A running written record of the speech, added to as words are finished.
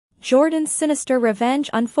Jordan's sinister revenge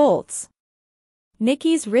unfolds.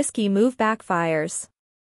 Nikki's risky move backfires.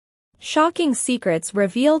 Shocking secrets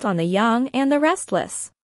revealed on The Young and the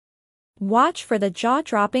Restless. Watch for the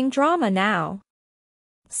jaw-dropping drama now.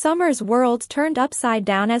 Summer's world turned upside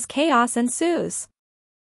down as chaos ensues.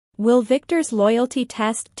 Will Victor's loyalty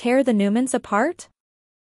test tear the Newmans apart?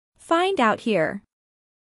 Find out here.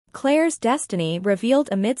 Claire's destiny revealed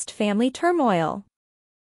amidst family turmoil.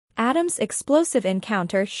 Adam's explosive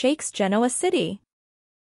encounter shakes Genoa City.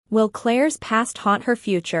 Will Claire's past haunt her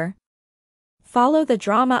future? Follow the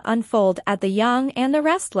drama unfold at The Young and the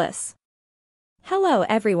Restless. Hello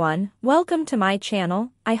everyone, welcome to my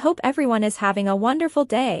channel. I hope everyone is having a wonderful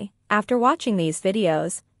day. After watching these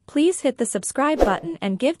videos, please hit the subscribe button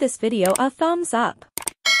and give this video a thumbs up.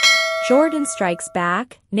 Jordan strikes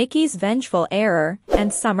back, Nikki's vengeful error,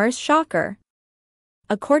 and Summer's shocker.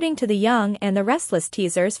 According to The Young and the Restless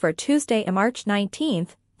teasers for Tuesday, March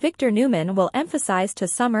 19th, Victor Newman will emphasize to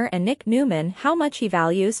Summer and Nick Newman how much he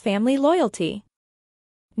values family loyalty.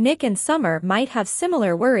 Nick and Summer might have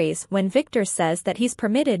similar worries when Victor says that he's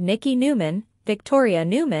permitted Nikki Newman, Victoria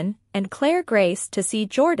Newman, and Claire Grace to see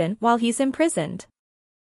Jordan while he's imprisoned.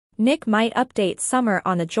 Nick might update Summer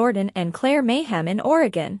on the Jordan and Claire mayhem in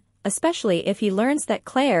Oregon, especially if he learns that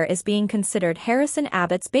Claire is being considered Harrison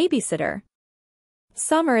Abbott's babysitter.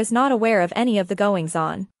 Summer is not aware of any of the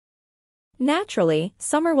goings-on. Naturally,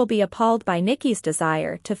 Summer will be appalled by Nikki's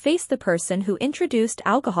desire to face the person who introduced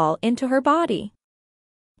alcohol into her body.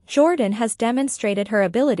 Jordan has demonstrated her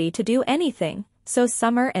ability to do anything, so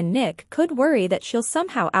Summer and Nick could worry that she'll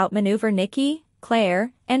somehow outmaneuver Nikki,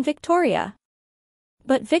 Claire, and Victoria.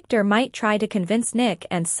 But Victor might try to convince Nick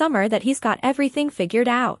and Summer that he's got everything figured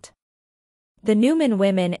out. The Newman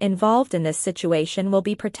women involved in this situation will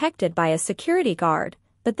be protected by a security guard,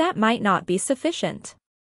 but that might not be sufficient.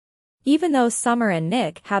 Even though Summer and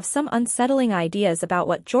Nick have some unsettling ideas about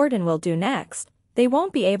what Jordan will do next, they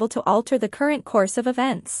won't be able to alter the current course of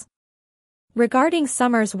events. Regarding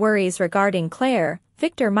Summer's worries regarding Claire,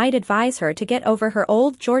 Victor might advise her to get over her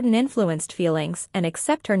old Jordan-influenced feelings and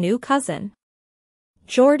accept her new cousin.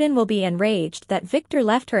 Jordan will be enraged that Victor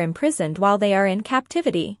left her imprisoned while they are in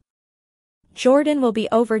captivity. Jordan will be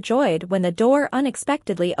overjoyed when the door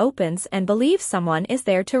unexpectedly opens and believes someone is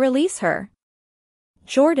there to release her.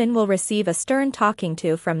 Jordan will receive a stern talking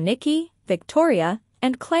to from Nikki, Victoria,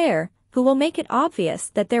 and Claire, who will make it obvious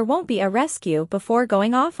that there won't be a rescue before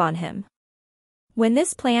going off on him. When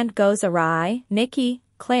this plan goes awry, Nikki,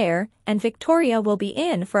 Claire, and Victoria will be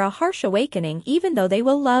in for a harsh awakening even though they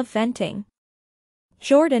will love venting.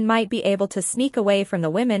 Jordan might be able to sneak away from the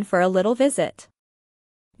women for a little visit.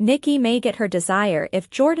 Nikki may get her desire if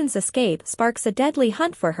Jordan's escape sparks a deadly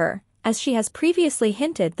hunt for her, as she has previously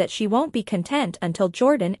hinted that she won't be content until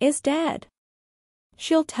Jordan is dead.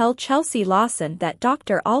 She'll tell Chelsea Lawson that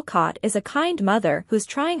Dr. Alcott is a kind mother who's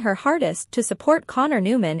trying her hardest to support Connor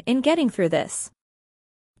Newman in getting through this.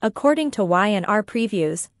 According to Y&R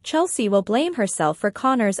previews, Chelsea will blame herself for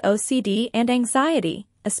Connor's OCD and anxiety,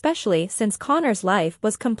 especially since Connor's life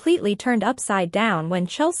was completely turned upside down when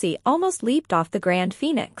Chelsea almost leaped off the Grand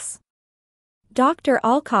Phoenix. Dr.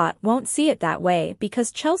 Alcott won't see it that way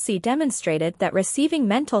because Chelsea demonstrated that receiving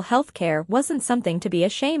mental health care wasn't something to be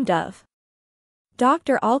ashamed of.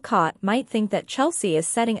 Dr. Alcott might think that Chelsea is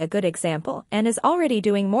setting a good example and is already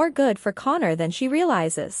doing more good for Connor than she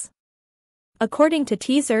realizes. According to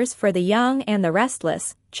teasers for The Young and the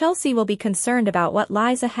Restless, Chelsea will be concerned about what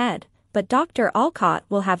lies ahead, but Dr. Alcott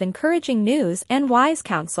will have encouraging news and wise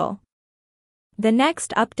counsel. The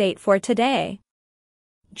next update for today.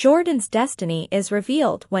 Jordan's destiny is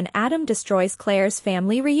revealed when Adam destroys Claire's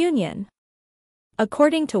family reunion.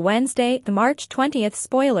 According to Wednesday, the March 20th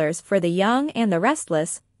spoilers for The Young and the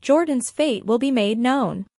Restless, Jordan's fate will be made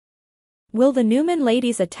known. Will the Newman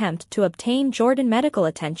ladies attempt to obtain Jordan medical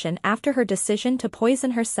attention after her decision to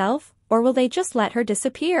poison herself, or will they just let her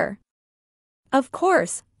disappear? Of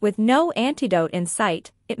course, with no antidote in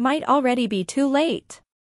sight, it might already be too late.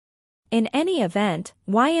 In any event,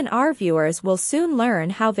 Y&R viewers will soon learn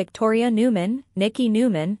how Victoria Newman, Nikki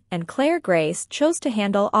Newman, and Claire Grace chose to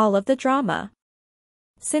handle all of the drama.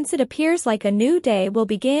 Since it appears like a new day will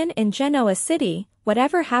begin in Genoa City,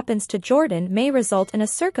 whatever happens to Jordan may result in a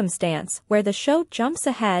circumstance where the show jumps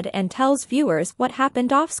ahead and tells viewers what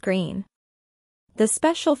happened off-screen. The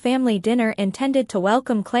special family dinner intended to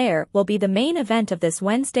welcome Claire will be the main event of this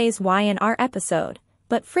Wednesday's Y&R episode,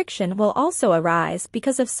 but friction will also arise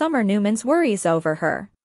because of Summer Newman's worries over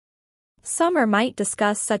her. Summer might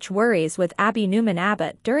discuss such worries with Abby Newman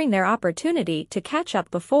Abbott during their opportunity to catch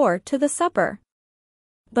up before to the supper.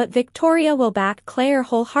 But Victoria will back Claire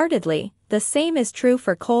wholeheartedly, The same is true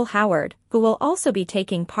for Cole Howard, who will also be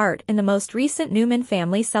taking part in the most recent Newman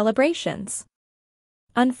family celebrations.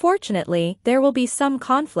 Unfortunately, there will be some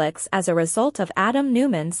conflicts as a result of Adam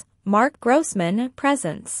Newman's, Mark Grossman,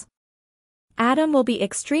 presence. Adam will be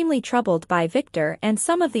extremely troubled by Victor and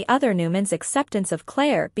some of the other Newmans' acceptance of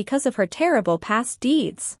Claire because of her terrible past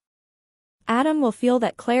deeds. Adam will feel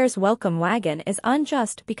that Claire's welcome wagon is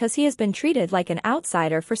unjust because he has been treated like an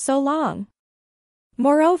outsider for so long.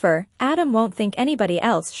 Moreover, Adam won't think anybody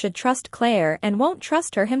else should trust Claire and won't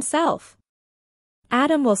trust her himself.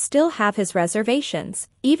 Adam will still have his reservations,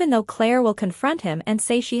 even though Claire will confront him and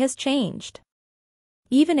say she has changed.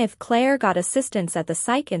 Even if Claire got assistance at the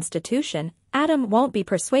psych institution, Adam won't be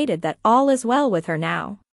persuaded that all is well with her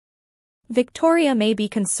now. Victoria may be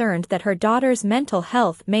concerned that her daughter's mental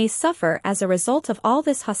health may suffer as a result of all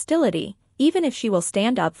this hostility, even if she will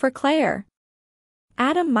stand up for Claire.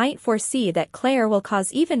 Adam might foresee that Claire will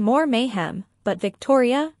cause even more mayhem, but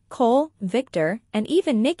Victoria, Cole, Victor, and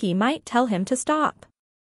even Nikki might tell him to stop.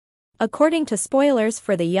 According to spoilers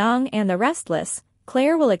for The Young and the Restless,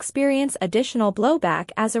 Claire will experience additional blowback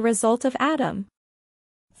as a result of Adam.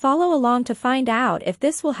 Follow along to find out if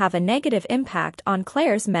this will have a negative impact on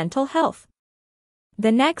Claire's mental health.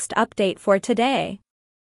 The next update for today.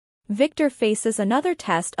 Victor faces another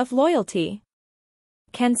test of loyalty.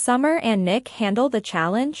 Can Summer and Nick handle the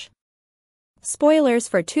challenge? Spoilers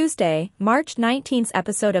for Tuesday, March 19th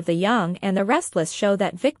episode of The Young and the Restless show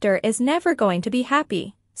that Victor is never going to be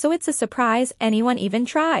happy, so it's a surprise anyone even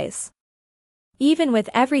tries. Even with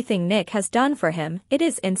everything Nick has done for him, it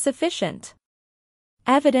is insufficient.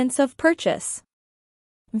 Evidence of purchase.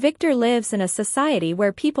 Victor lives in a society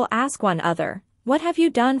where people ask one another, "What have you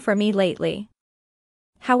done for me lately?"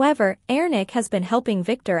 However, Nick has been helping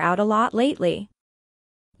Victor out a lot lately.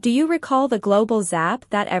 Do you recall the global zap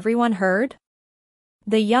that everyone heard?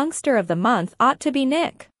 The youngster of the month ought to be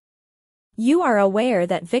Nick. You are aware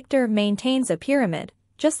that Victor maintains a pyramid,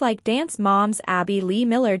 just like Dance Mom's Abby Lee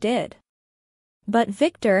Miller did. But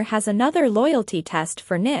Victor has another loyalty test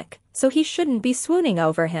for Nick, so he shouldn't be swooning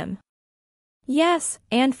over him. Yes,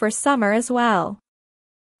 and for Summer as well.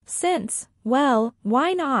 Since, well,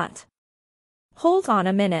 why not? Hold on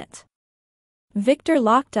a minute. Victor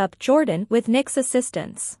locked up Jordan with Nick's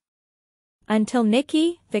assistance. Until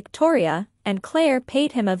Nikki, Victoria, and Claire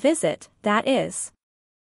paid him a visit, that is.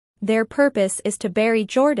 Their purpose is to bury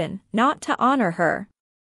Jordan, not to honor her.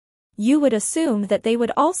 You would assume that they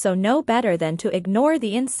would also know better than to ignore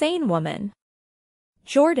the insane woman.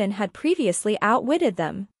 Jordan had previously outwitted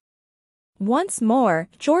them. Once more,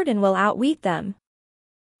 Jordan will outwit them.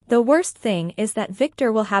 The worst thing is that Victor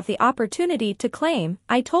will have the opportunity to claim,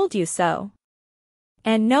 "I told you so."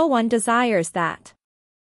 And no one desires that.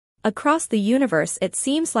 Across the universe it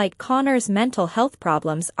seems like Connor's mental health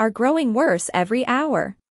problems are growing worse every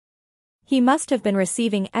hour. He must have been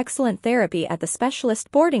receiving excellent therapy at the specialist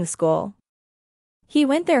boarding school. He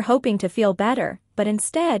went there hoping to feel better, but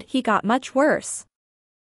instead he got much worse.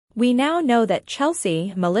 We now know that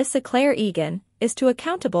Chelsea, Melissa Claire Egan, is too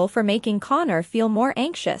accountable for making Connor feel more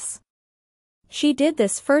anxious. She did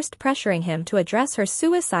this first pressuring him to address her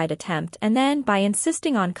suicide attempt and then by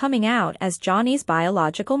insisting on coming out as Johnny's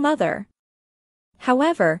biological mother.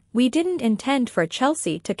 However, we didn't intend for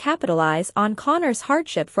Chelsea to capitalize on Connor's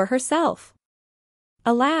hardship for herself.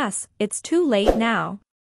 Alas, it's too late now.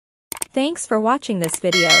 Thanks for watching this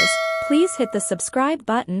videos. Please hit the subscribe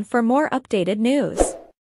button for more updated news.